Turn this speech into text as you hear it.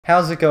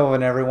How's it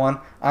going, everyone?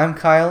 I'm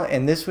Kyle,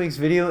 and this week's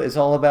video is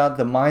all about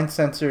the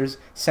Mindsensors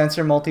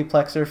Sensor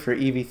Multiplexer for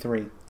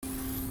EV3.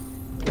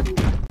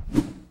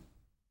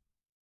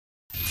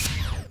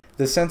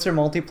 The sensor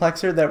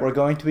multiplexer that we're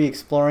going to be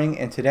exploring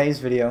in today's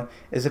video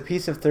is a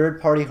piece of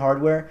third-party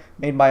hardware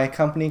made by a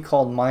company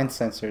called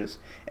Mindsensors.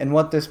 And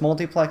what this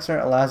multiplexer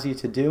allows you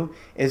to do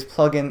is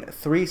plug in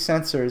 3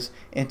 sensors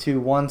into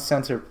one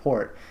sensor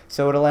port.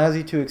 So it allows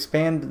you to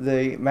expand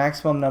the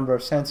maximum number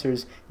of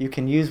sensors you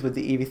can use with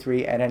the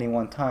EV3 at any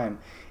one time.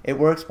 It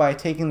works by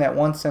taking that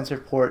one sensor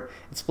port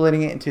and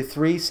splitting it into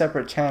 3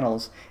 separate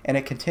channels, and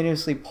it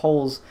continuously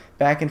polls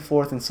back and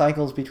forth and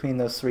cycles between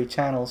those 3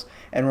 channels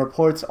and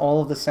reports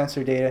all of the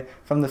sensor data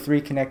from the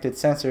 3 connected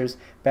sensors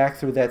back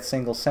through that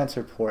single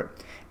sensor port.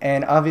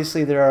 And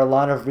obviously there are a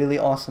lot of really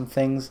awesome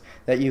things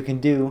that you can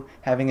do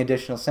having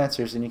additional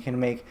sensors, and you can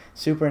make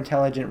super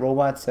intelligent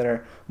robots that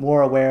are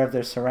more aware of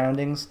their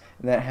surroundings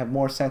and that have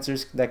more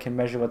sensors that can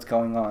measure what's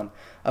going on.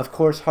 Of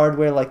course,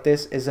 hardware like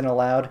this isn't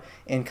allowed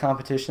in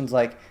competitions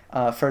like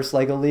First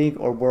LEGO League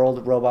or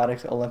World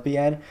Robotics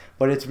Olympiad,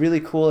 but it's really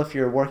cool if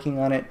you're working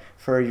on it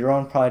for your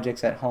own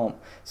projects at home.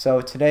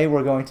 So today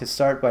we're going to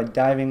start by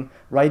diving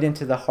right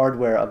into the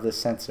hardware of this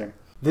sensor.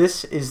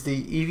 This is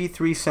the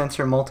EV3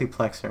 Sensor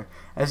Multiplexer.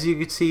 As you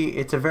can see,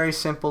 it's a very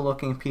simple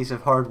looking piece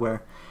of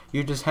hardware.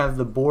 You just have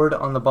the board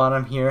on the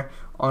bottom here,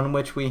 on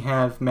which we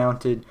have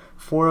mounted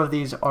 4 of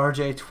these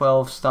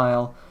RJ12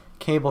 style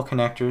cable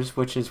connectors,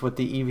 which is what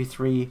the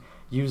EV3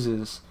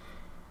 uses.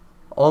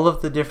 All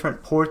of the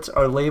different ports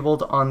are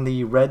labeled on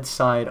the red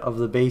side of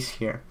the base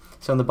here.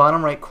 So in the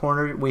bottom right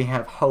corner we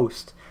have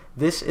host.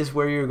 This is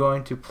where you're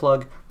going to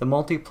plug the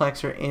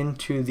multiplexer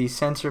into the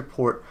sensor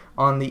port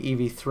on the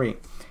EV3.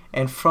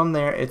 And from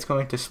there it's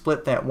going to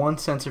split that one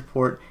sensor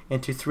port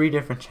into 3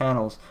 different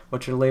channels,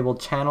 which are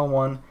labeled channel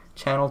 1,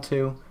 channel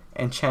 2,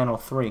 and channel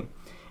 3.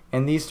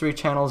 And these 3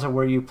 channels are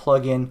where you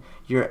plug in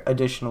your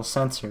additional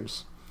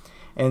sensors.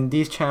 And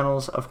these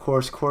channels of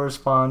course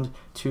correspond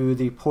to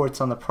the ports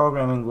on the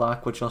programming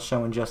block, which I'll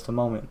show in just a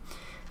moment.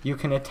 You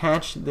can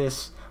attach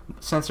this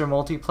sensor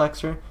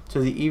multiplexer to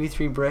the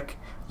EV3 brick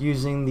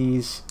using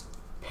these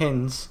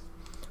pins,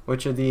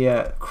 which are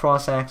the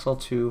cross-axle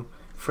to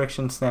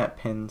friction snap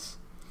pins,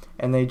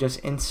 and they just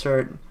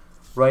insert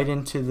right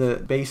into the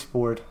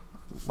baseboard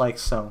like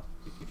so.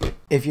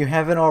 If you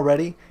haven't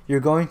already, you're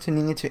going to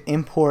need to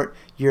import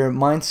your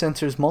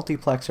Mindsensors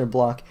multiplexer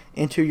block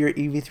into your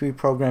EV3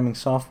 programming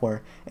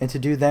software. And to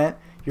do that,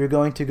 you're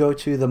going to go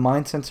to the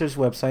Mindsensors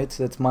website,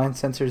 so that's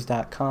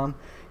mindsensors.com,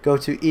 go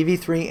to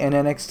EV3 and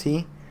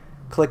NXT,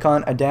 click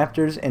on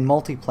Adapters and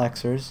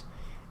Multiplexers,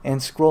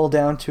 and scroll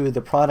down to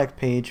the product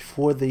page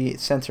for the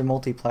sensor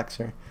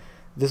multiplexer.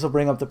 This will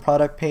bring up the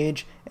product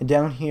page, and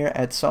down here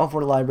at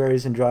Software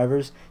Libraries and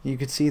Drivers, you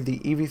can see the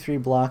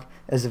EV3 block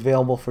is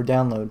available for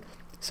download.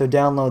 So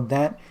download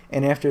that,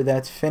 and after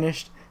that's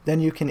finished, then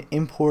you can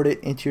import it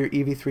into your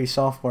EV3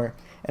 software.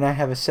 And I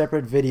have a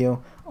separate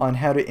video on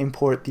how to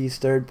import these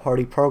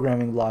third-party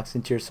programming blocks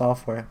into your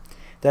software.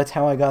 That's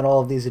how I got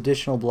all of these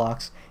additional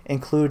blocks,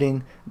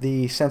 including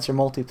the sensor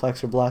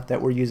multiplexer block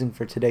that we're using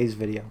for today's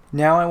video.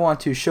 Now I want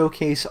to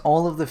showcase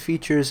all of the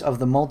features of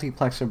the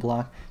multiplexer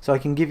block so I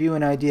can give you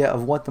an idea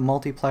of what the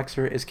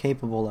multiplexer is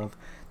capable of.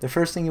 The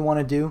first thing you want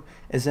to do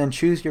is then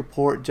choose your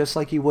port just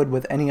like you would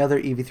with any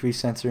other EV3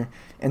 sensor,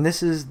 and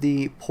this is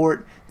the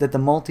port that the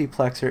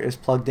multiplexer is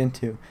plugged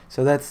into.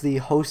 So that's the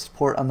host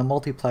port on the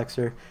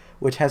multiplexer,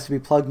 which has to be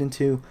plugged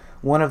into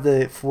one of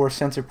the 4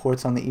 sensor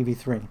ports on the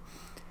EV3.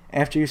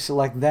 After you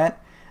select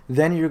that,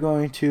 then you're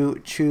going to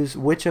choose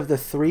which of the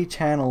 3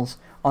 channels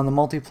on the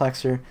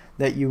multiplexer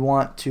that you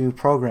want to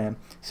program.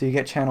 So you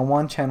get channel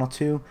 1, channel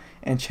 2,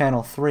 and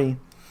channel 3.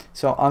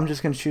 So I'm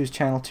just going to choose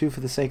channel 2 for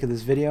the sake of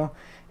this video,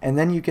 and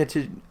then you get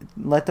to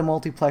let the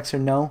multiplexer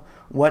know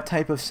what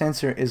type of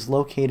sensor is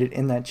located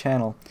in that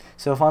channel.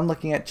 So if I'm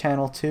looking at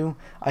channel 2,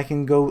 I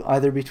can go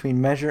either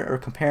between measure or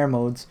compare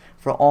modes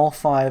for all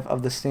 5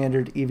 of the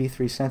standard EV3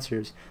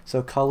 sensors.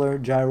 So color,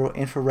 gyro,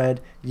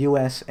 infrared,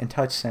 US, and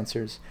touch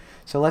sensors.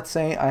 So let's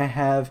say I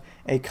have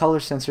a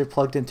color sensor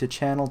plugged into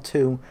channel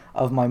 2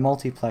 of my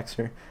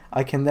multiplexer.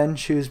 I can then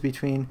choose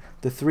between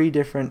the 3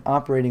 different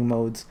operating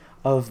modes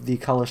of the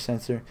color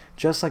sensor,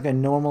 just like a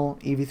normal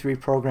EV3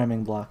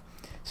 programming block.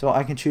 So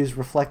I can choose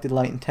reflected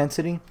light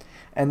intensity,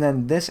 and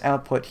then this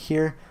output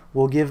here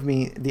will give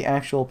me the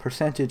actual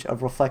percentage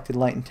of reflected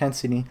light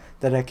intensity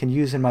that I can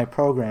use in my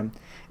program,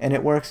 and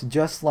it works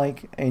just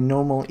like a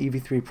normal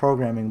EV3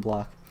 programming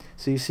block.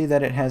 So you see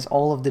that it has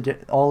all of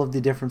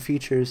the different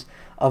features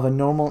of a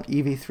normal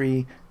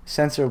EV3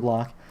 sensor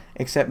block,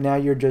 except now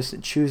you're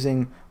just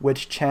choosing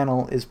which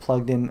channel is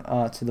plugged in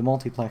to the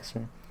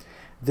multiplexer.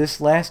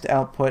 This last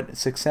output,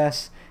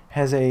 success,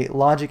 has a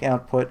logic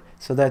output,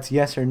 so that's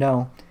yes or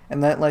no,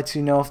 and that lets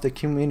you know if the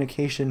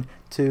communication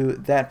to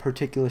that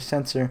particular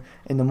sensor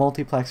in the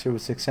multiplexer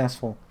was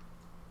successful.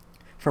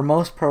 For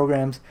most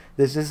programs,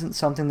 this isn't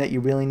something that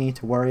you really need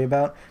to worry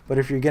about, but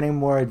if you're getting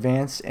more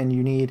advanced and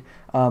you need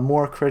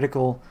more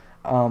critical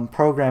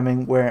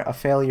programming where a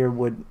failure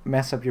would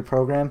mess up your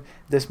program,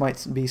 this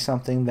might be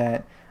something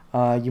that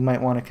you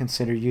might want to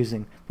consider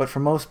using. But for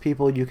most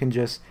people, you can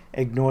just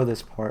ignore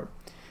this part.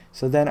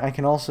 So then I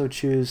can also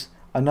choose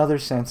another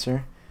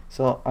sensor.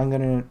 So I'm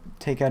going to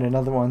take out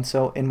another one.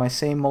 So in my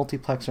same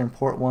multiplexer in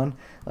port 1,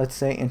 let's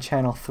say in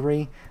channel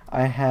 3,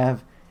 I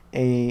have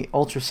a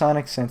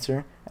ultrasonic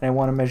sensor and I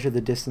want to measure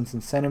the distance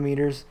in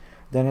centimeters.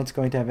 Then it's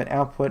going to have an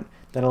output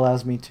that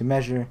allows me to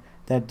measure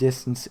that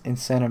distance in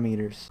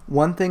centimeters.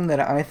 One thing that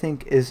I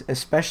think is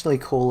especially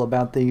cool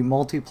about the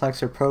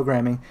multiplexer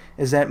programming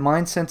is that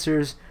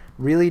Mindsensors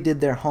really did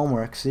their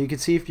homework. So you can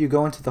see if you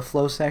go into the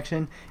flow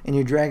section and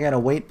you drag out a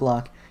weight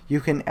block, you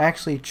can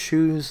actually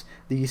choose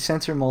the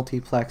sensor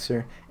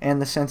multiplexer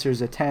and the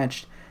sensors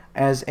attached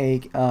as a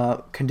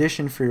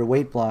condition for your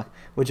weight block,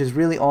 which is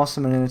really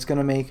awesome, and it's going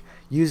to make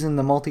using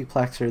the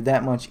multiplexer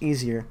that much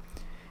easier.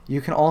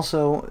 You can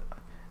also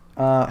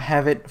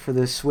have it for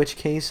the switch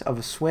case of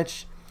a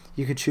switch.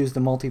 You could choose the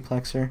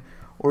multiplexer,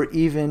 or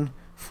even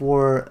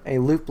for a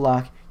loop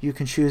block you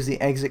can choose the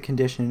exit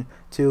condition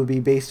to be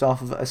based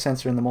off of a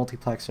sensor in the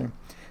multiplexer.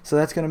 So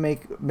that's going to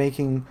make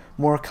making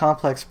more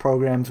complex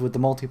programs with the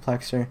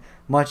multiplexer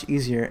much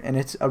easier, and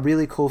it's a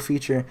really cool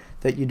feature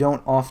that you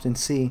don't often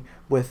see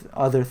with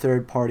other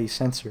third-party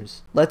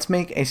sensors. Let's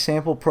make a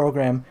sample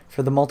program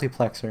for the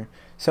multiplexer.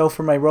 So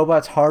for my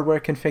robot's hardware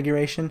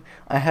configuration,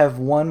 I have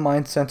one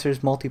Mindsensors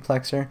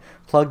multiplexer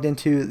plugged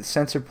into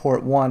sensor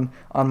port 1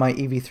 on my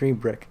EV3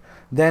 brick.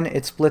 Then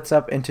it splits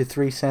up into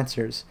 3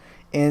 sensors.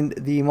 In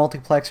the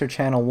multiplexer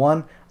channel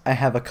 1, I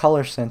have a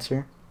color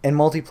sensor. In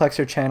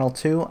multiplexer channel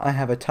 2, I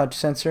have a touch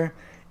sensor.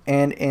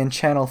 And in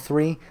channel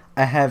 3,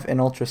 I have an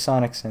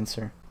ultrasonic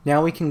sensor.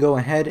 Now we can go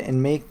ahead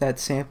and make that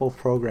sample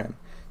program.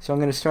 So I'm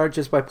going to start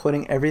just by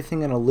putting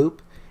everything in a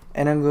loop,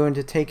 and I'm going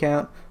to take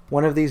out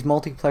one of these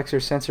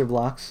multiplexer sensor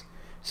blocks.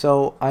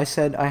 So I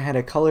said I had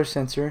a color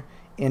sensor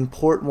in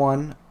port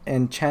 1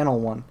 and channel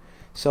 1.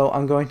 So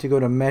I'm going to go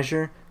to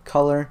measure,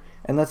 color,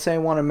 and let's say I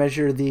want to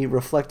measure the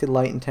reflected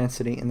light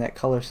intensity in that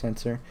color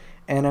sensor,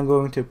 and I'm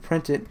going to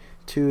print it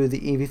to the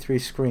EV3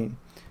 screen.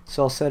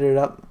 So I'll set it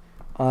up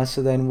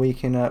so then we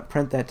can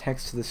print that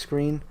text to the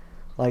screen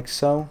like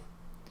so.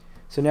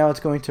 So now it's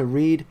going to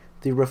read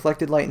the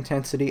reflected light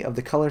intensity of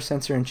the color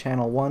sensor in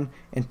channel 1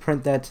 and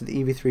print that to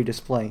the EV3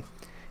 display.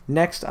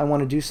 Next, I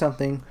want to do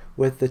something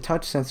with the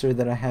touch sensor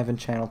that I have in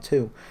channel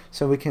 2.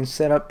 So we can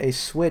set up a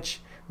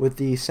switch with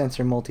the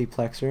sensor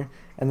multiplexer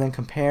and then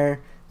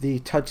compare the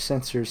touch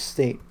sensor's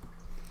state.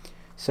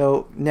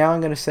 So now I'm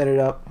going to set it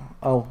up.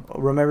 Oh,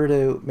 remember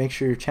to make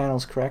sure your channel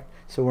is correct.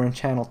 So we're in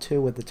channel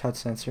 2 with the touch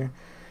sensor.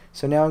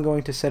 So now I'm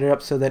going to set it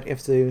up so that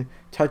if the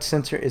touch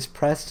sensor is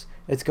pressed,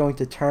 it's going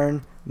to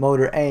turn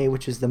motor A,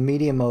 which is the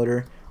medium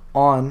motor,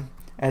 on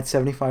at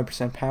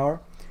 75%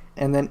 power.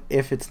 And then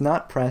if it's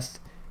not pressed,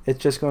 it's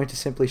just going to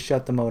simply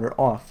shut the motor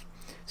off.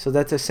 So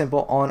that's a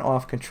simple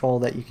on-off control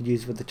that you could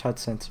use with the touch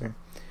sensor.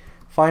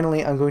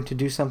 Finally, I'm going to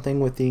do something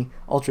with the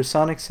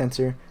ultrasonic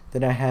sensor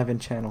that I have in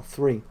channel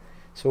 3.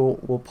 So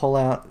we'll pull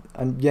out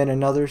yet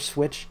another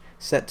switch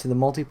set to the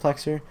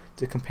multiplexer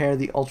to compare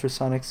the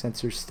ultrasonic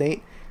sensor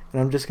state,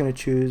 and I'm just going to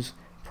choose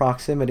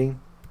proximity,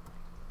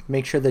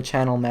 make sure the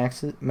channel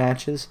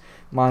matches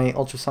my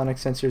ultrasonic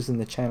sensors in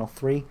the channel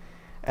 3,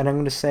 and I'm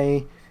going to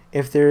say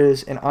if there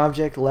is an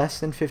object less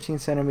than 15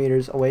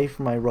 centimeters away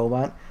from my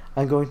robot,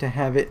 I'm going to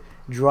have it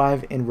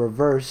drive in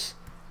reverse.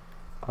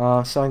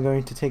 So I'm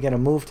going to take out a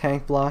move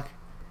tank block,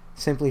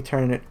 simply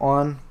turn it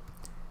on,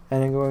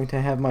 and I'm going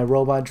to have my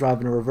robot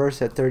drive in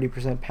reverse at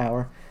 30%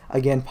 power.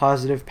 Again,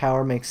 positive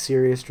power makes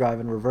serious drive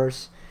in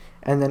reverse.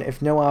 And then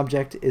if no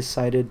object is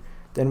sighted,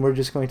 then we're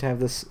just going to have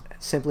this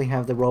simply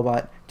have the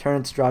robot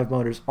turn its drive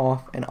motors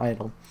off and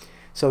idle.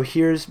 So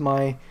here's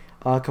my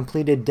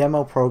completed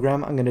demo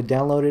program. I'm going to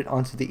download it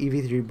onto the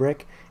EV3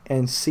 brick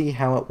and see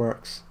how it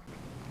works.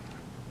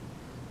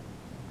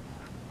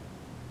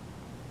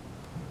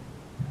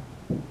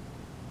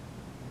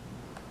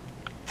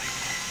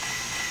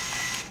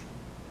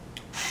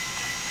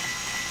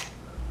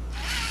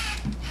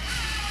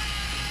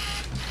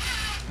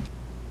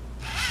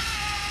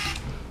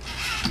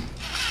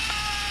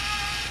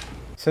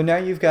 So now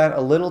you've got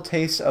a little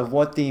taste of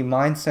what the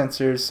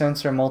Mindsensors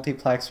Sensor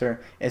Multiplexer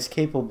is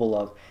capable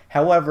of.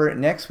 However,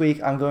 next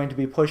week I'm going to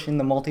be pushing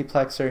the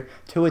multiplexer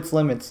to its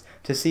limits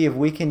to see if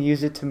we can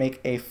use it to make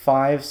a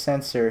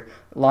 5-sensor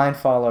line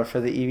follower for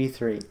the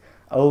EV3.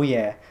 Oh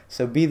yeah,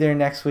 so be there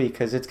next week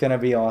because it's going to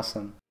be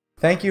awesome.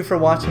 Thank you for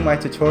watching my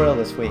tutorial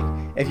this week.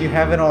 If you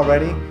haven't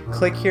already,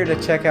 click here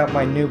to check out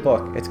my new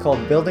book. It's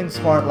called Building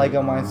Smart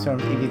LEGO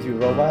Mindstorms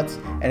EV3 Robots,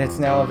 and it's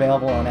now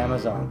available on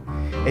Amazon.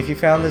 If you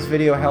found this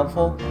video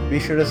helpful, be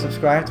sure to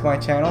subscribe to my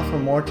channel for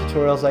more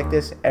tutorials like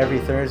this every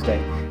Thursday.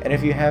 And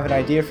if you have an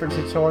idea for a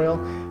tutorial,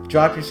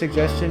 drop your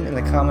suggestion in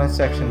the comment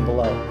section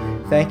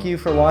below. Thank you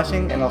for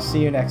watching, and I'll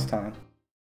see you next time.